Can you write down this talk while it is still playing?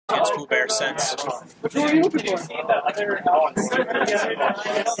BooBear since. Which one are you looking for? I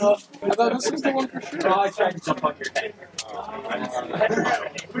thought this was the one for sure.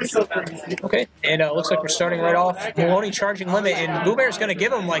 Okay, and looks like we're starting right off. Miloni charging limit, and BooBear's going to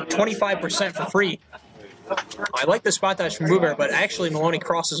give him like 25% for free. I like the spot dodge from BooBear, but actually Miloni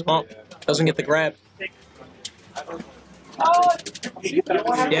crosses him up. Doesn't get the grab.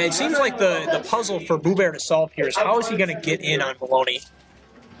 Yeah, it seems like the puzzle for BooBear to solve here is how is he going to get in on Miloni?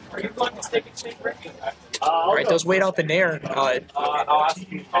 Alright, does wait out the nair. That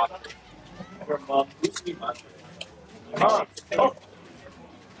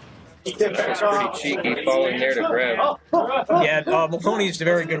was pretty cheeky, falling there to grab. Yeah, Miloni's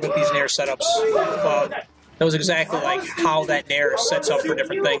very good with these nair setups. That was exactly like how that nair sets up for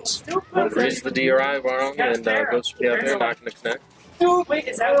different things. Reads the DRI wrong and goes to be out there, not going to connect.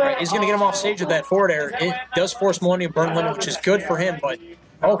 Right, he's going to get him off stage with that forward air. It does force Miloni to burn limit, which is good for him, but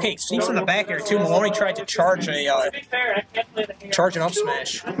okay, sneaks in the back air too. Miloni tried to charge an up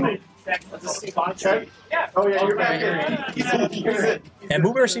smash. Oh yeah, you're back here. And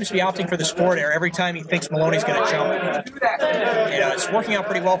BooBear seems to be opting for this forward air every time he thinks Miloni's going to jump. And it's working out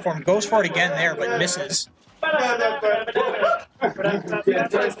pretty well for him. Goes for it again there, but misses.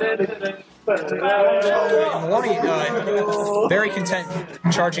 Miloni, very content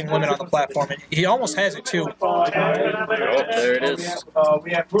charging limit on the platform. And he almost has it too. Oh, there it is.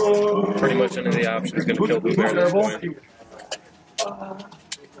 Pretty much any of the options going to kill BooBear at this point.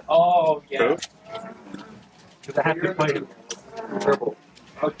 Oh yeah. Because I have to play triple.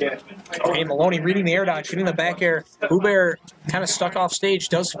 Okay. Okay, Miloni reading the air dodge, hitting the back air. BooBear kind of stuck off stage,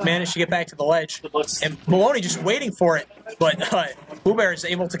 does manage to get back to the ledge. And Miloni just waiting for it, but BooBear is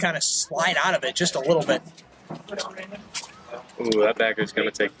able to kind of slide out of it just a little bit. Ooh, that back is going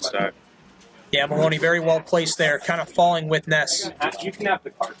to take the stock. Yeah, Miloni very well placed there, kind of falling with Ness. You can have the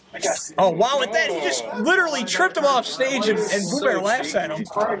card. Oh, wow, at that, he just literally tripped him off stage, and BooBear laughs at him.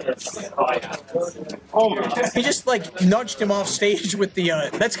 He just, like, nudged him off stage with the,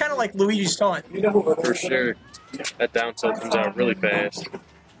 that's kind of like Luigi's taunt. For sure. That down tilt comes out really fast.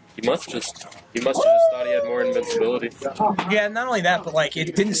 He must just thought he had more invincibility. Yeah, not only that, but, like,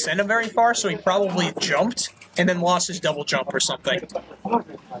 it didn't send him very far, so he probably jumped and then lost his double jump or something. Oh,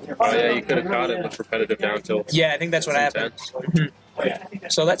 yeah, you could have caught it with repetitive down tilts. Yeah, I think that's what happened.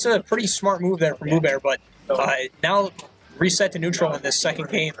 So that's a pretty smart move there from BooBear, but now reset to neutral in this second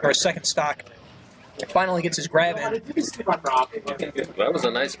game, or second stock. Finally gets his grab in. That was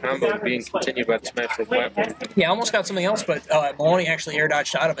a nice combo being continued by the smash for platform. Yeah, almost got something else, but Miloni actually air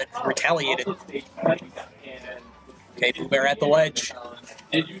dodged out of it and retaliated. Okay, BooBear at the ledge.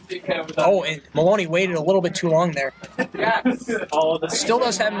 Oh, and Miloni waited a little bit too long there. Still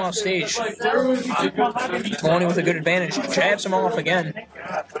does have him off stage. Miloni with a good advantage. Jabs him off again.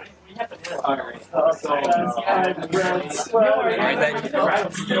 Alright, a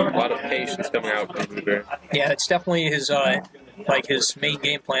lot of patience coming out from BooBear. Yeah, it's definitely his like his main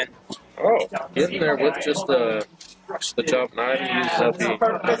game plan. Oh, getting there with just the jump, not even use LP.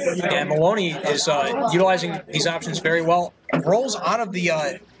 Yeah, Miloni is utilizing these options very well. Rolls out of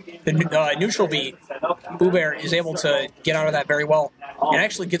the neutral B. BooBear is able to get out of that very well. And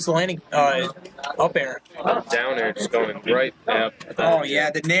actually gets the landing up air. Down air, just going right up. Oh, yeah,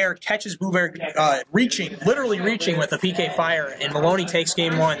 the nair catches BooBear literally reaching with a PK fire, and Miloni takes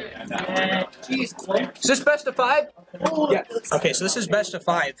game one. Is this best of 5? Yes. Okay, so this is best of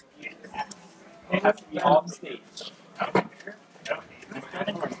 5. They have to be off stage.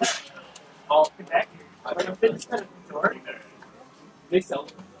 They sell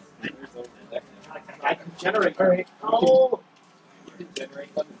them. I can generate. Oh.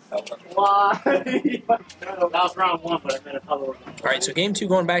 Generate them and sell them. Why? That was round 1, but I meant another one. Alright, so game 2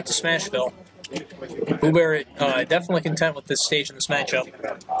 going back to Smashville. BooBear definitely content with this stage in this matchup.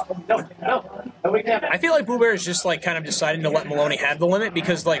 I feel like BooBear is just like kind of deciding to let Miloni have the limit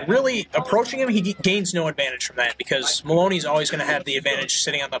because like really approaching him, he gains no advantage from that because Miloni's always going to have the advantage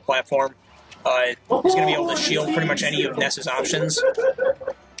sitting on the platform. He's going to be able to shield pretty much any of Ness's options.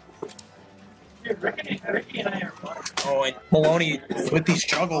 Oh, and Miloni with these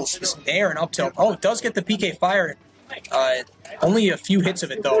juggles, this nair and up tilt. Oh, it does get the PK fire. Only a few hits of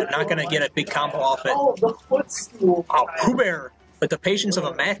it, though. Not going to get a big combo off it. Oh, BooBear, with the patience of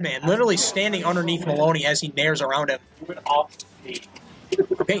a madman, literally standing underneath Miloni as he nairs around him.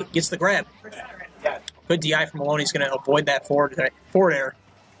 Okay, gets the grab. Good DI from Miloni. He's going to avoid that forward air.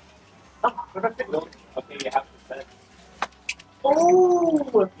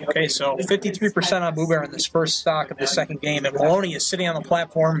 Okay, so 53% on BooBear in this first stock of the second game, and Miloni is sitting on the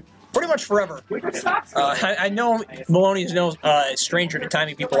platform pretty much forever. I know Miloni is no stranger to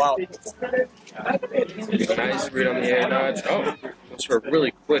timing people out. Nice read on the air dodge. Oh, that's for a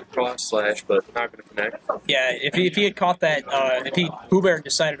really quick cross slash, but not going to connect. Yeah, if he had caught that, if BooBear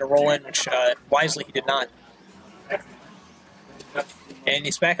decided to roll in, which wisely he did not. And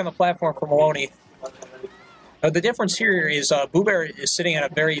he's back on the platform for Miloni. The difference here is BooBear is sitting at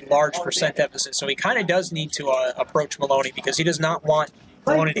a very large percent deficit, so he kind of does need to approach Miloni because he does not want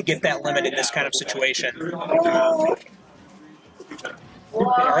Miloni to get that limit in this kind of situation. All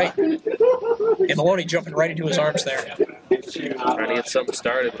right. And Miloni jumping right into his arms there. Trying to get something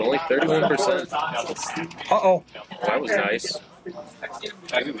started, but only 31%. Uh-oh. That was nice.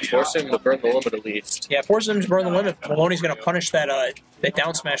 Force him to burn the limit at least. Yeah, force him to burn the limit. Miloni's going to punish that that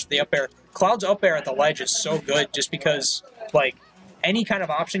down smash, the up air. Cloud's up air at the ledge is so good just because, like, any kind of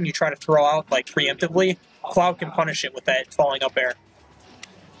option you try to throw out, like, preemptively, Cloud can punish it with that falling up air.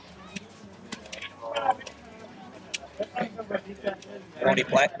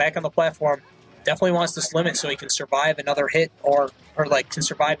 Miloni back on the platform. Definitely wants this limit so he can survive another hit or like, can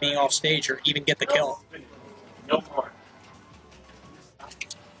survive being off stage or even get the kill.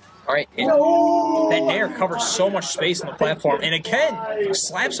 All right, and that nair covers so much space on the platform. And again,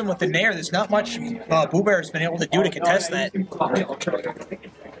 slaps him with the nair. There's not much BooBear has been able to do to contest that.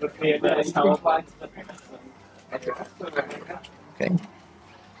 Okay.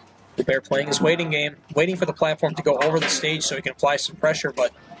 BooBear playing his waiting game, waiting for the platform to go over the stage so he can apply some pressure,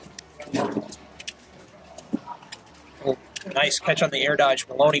 but... Oh, nice catch on the air dodge.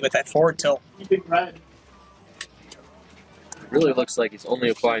 Miloni with that forward tilt. Really looks like he's only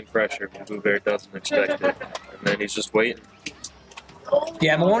applying pressure when BooBear doesn't expect it. And then he's just waiting.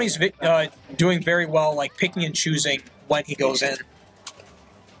 Yeah, Miloni's doing very well, like picking and choosing when he goes in.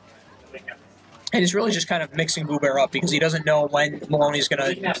 And he's really just kind of mixing BooBear up because he doesn't know when Miloni's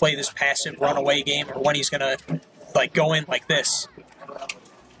going to play this passive runaway game or when he's going to like go in like this.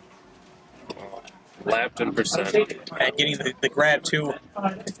 Lapped in percent. And getting the grab, too.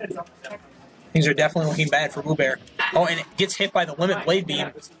 Things are definitely looking bad for BooBear. Oh, and it gets hit by the limit blade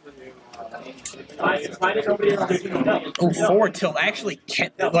beam. Oh, forward tilt. Actually,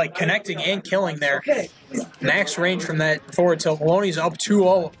 like, connecting and killing there. Max range from that forward tilt. Miloni's up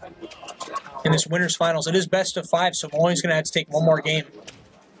 2-0 in this winner's finals. It is best of 5, so Miloni's going to have to take one more game.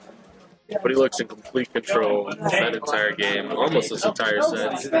 But he looks in complete control that entire game, almost this entire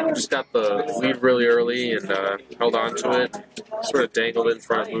set. Just got the lead really early and held on to it. Sort of dangled in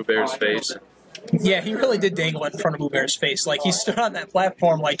front of BooBear's face. Yeah, he really did dangle it in front of BooBear's face. Like, he stood on that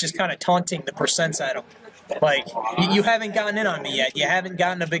platform, like, just kind of taunting the percents at him. Like, you haven't gotten in on me yet. You haven't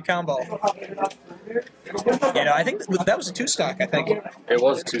gotten a big combo. You know, I think that was a 2-stock, I think. It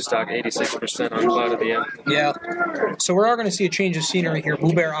was a 2-stock, 86% on Cloud at the end. Yeah. So we are going to see a change of scenery here.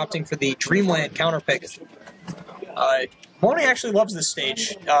 BooBear opting for the Dreamland counter pick. Miloni actually loves this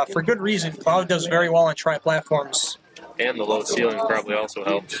stage. For good reason. Cloud does very well on tri-platforms. And the low ceiling probably also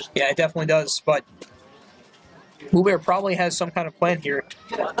helps. Yeah, it definitely does. But BooBear probably has some kind of plan here.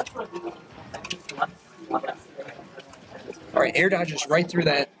 All right, air dodges right through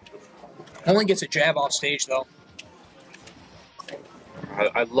that. Only gets a jab off stage, though.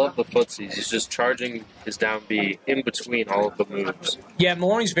 I love the footsies. He's just charging his down B in between all of the moves. Yeah,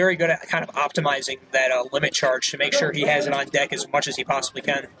 Miloni's very good at kind of optimizing that limit charge to make sure he has it on deck as much as he possibly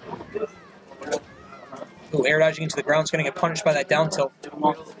can. Ooh, air dodging into the ground is going to get punished by that down tilt.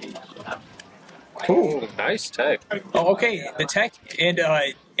 Ooh, nice tech. Oh, okay, the tech and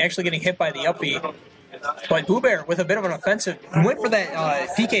actually getting hit by the up B. But BooBear, with a bit of an offensive, went for that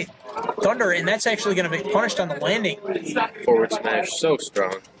PK Thunder, and that's actually going to be punished on the landing. Forward smash, so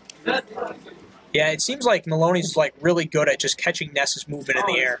strong. Yeah, it seems like Miloni's like really good at just catching Ness's movement in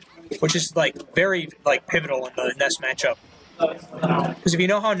the air, which is like very like pivotal in the Ness matchup. Because if you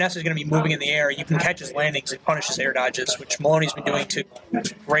know how Ness is going to be moving in the air, you can catch his landings and punish his air dodges, which Miloni's been doing to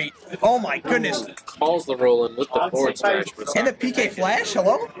great. Oh my goodness! Calls the roll in with the forward smash. And the PK flash,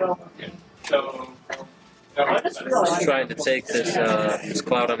 hello? Just trying to take this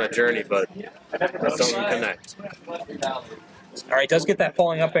Cloud on a journey, but it doesn't connect. All right, does get that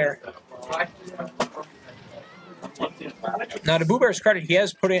falling up air. Now, to BooBear's credit, he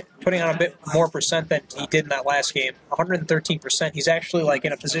has putting on a bit more percent than he did in that last game. 113%. He's actually like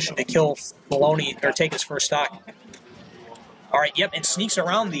in a position to kill Miloni or take his first stock. All right, yep, and sneaks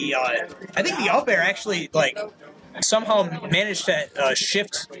around the. I think the up air actually like somehow managed to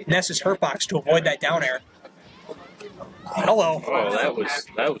shift Ness's hurt box to avoid that down air. Hello. Oh,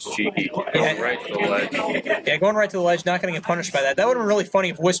 that was cheeky. Going right to the ledge. Yeah, going right to the ledge, not going to get punished by that. That would have been really funny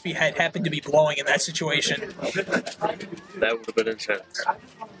if Wispy had happened to be blowing in that situation. That would have been intense.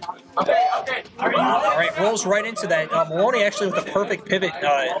 All right, rolls right into that. Miloni actually with a perfect pivot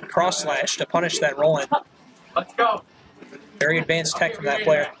cross slash to punish that roll-in. Let's go. Very advanced tech from that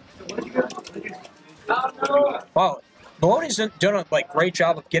player. Wow, Miloni's done a great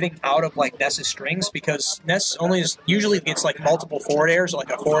job of getting out of Ness's strings, because Ness usually gets multiple forward airs, like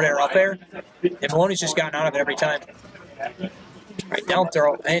a forward air up air, and Miloni's just gotten out of it every time. Right, down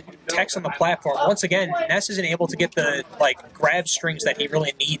throw and techs on the platform. Once again, Ness isn't able to get the grab strings that he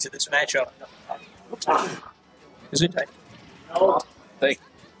really needs in this matchup. Is it tight? Thank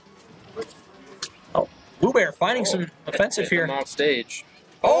you. Oh, BooBear finding some offensive here. Off stage.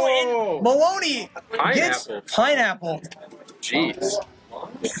 Oh, and Miloni gets Pineapple. pineapple. Jeez.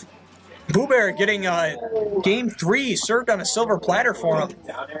 BooBear getting game 3 served on a silver platter for him.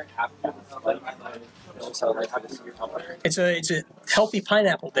 It's a healthy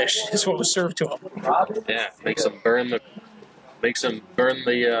pineapple dish. Is what was served to him. Yeah, makes him burn the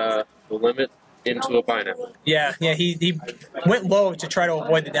limit into a pineapple. Yeah. He went low to try to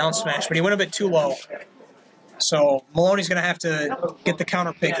avoid the down smash, but he went a bit too low. So Miloni's going to have to get the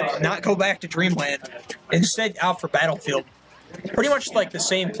counter pick, not go back to Dreamland, instead out for Battlefield. Pretty much the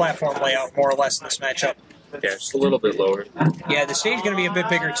same platform layout, more or less, in this matchup. Yeah, just a little bit lower. Yeah, the stage is going to be a bit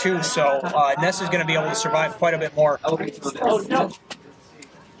bigger too, so Ness is going to be able to survive quite a bit more.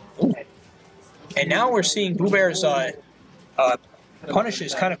 And now we're seeing BooBear's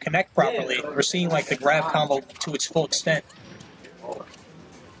punishes kind of connect properly. We're seeing the grab combo to its full extent.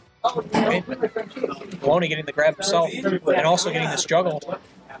 Okay. Miloni getting the grab himself, and also getting this juggle.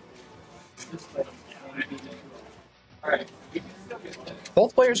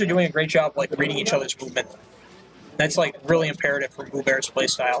 Both players are doing a great job reading each other's movement. That's really imperative for BooBear's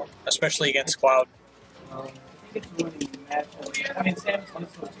playstyle, especially against Cloud. Okay,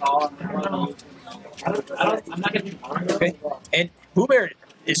 and BooBear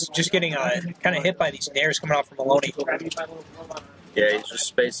is just getting kind of hit by these nairs coming out from Miloni. Yeah, he's just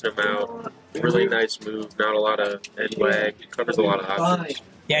spacing them out. Really nice move. Not a lot of end wag. Covers a lot of options.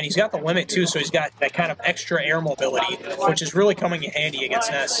 Yeah, and he's got the limit too, so he's got that kind of extra air mobility, which is really coming in handy against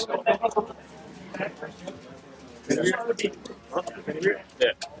Ness. Yeah.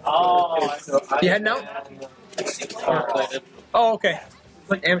 You heading out? Oh, okay.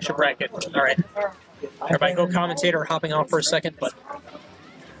 Amateur bracket. All right. Everybody go commentator hopping out for a second, but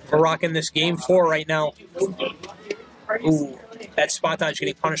we're rocking this game 4 right now. Ooh, that spot dodge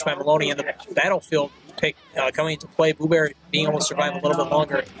getting punished by Miloni, and the Battlefield pick coming into play. BooBear being able to survive a little bit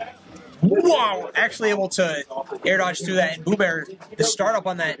longer. Wow! Actually able to air dodge through that, and BooBear, the startup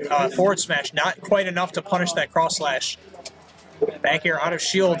on that forward smash, not quite enough to punish that cross slash. Back air out of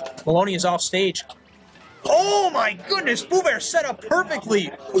shield. Miloni is off stage. Oh my goodness! BooBear set up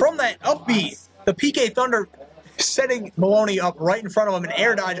perfectly from that up B. The PK Thunder setting Miloni up right in front of him, and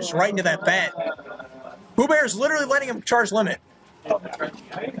air dodges right into that bat. BooBear is literally letting him charge limit.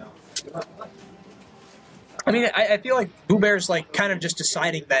 I mean, I feel like BooBear's kind of just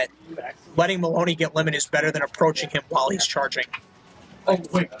deciding that letting Miloni get limit is better than approaching him while he's charging. And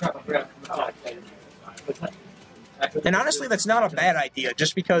honestly, that's not a bad idea,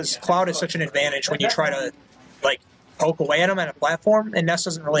 just because Cloud is such an advantage when you try to poke away at him at a platform, and Ness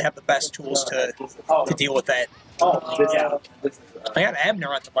doesn't really have the best tools to deal with that. I got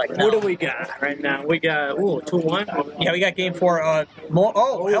Abner on the mic now. What do we got right now? We got 2-1. Yeah, we got game 4. Oh,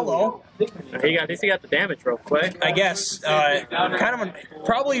 hello. He got the damage real quick. I guess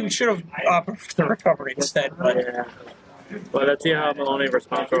probably should have opted for the recovery instead, but Yeah. Well, let's see how Miloni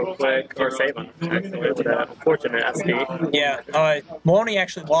responds real quick, or save him, actually, with that unfortunate SD. yeah, Miloni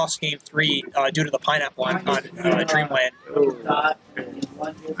actually lost game 3 due to the pineapple on Dreamland.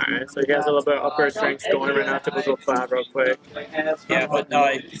 Alright, so he has a little bit of upper strength going right now, typical Cloud real quick. Yeah, but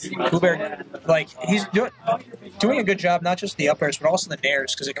BooBear, he's doing a good job, not just the up airs, but also the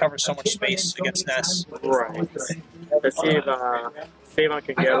nairs, because it covers so much space against Ness. Right. Let's see if Savon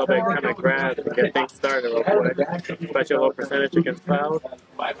can get a little bit kind of grab and get things started real quick, especially a low percentage against Cloud.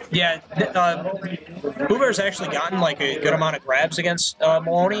 Yeah, BooBear's actually gotten a good amount of grabs against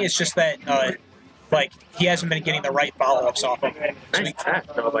Miloni. It's just that he hasn't been getting the right follow-ups off him. Nice attack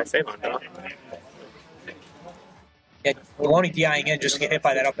though by Savon though. Yeah, Miloni DIing in just to get hit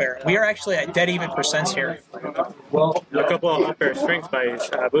by that up air. We are actually at dead even percents here. Well, a couple of up air strings by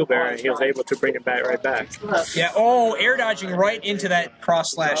BooBear, and he was able to bring it right back. Yeah, oh, air dodging right into that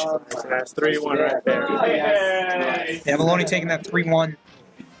cross slash. So that's 3-1 right there. Yeah, Miloni taking that 3-1.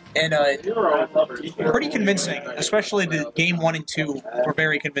 And pretty convincing, especially the game 1 and 2 were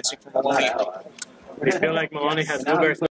very convincing for Miloni. We feel like Miloni has BooBear's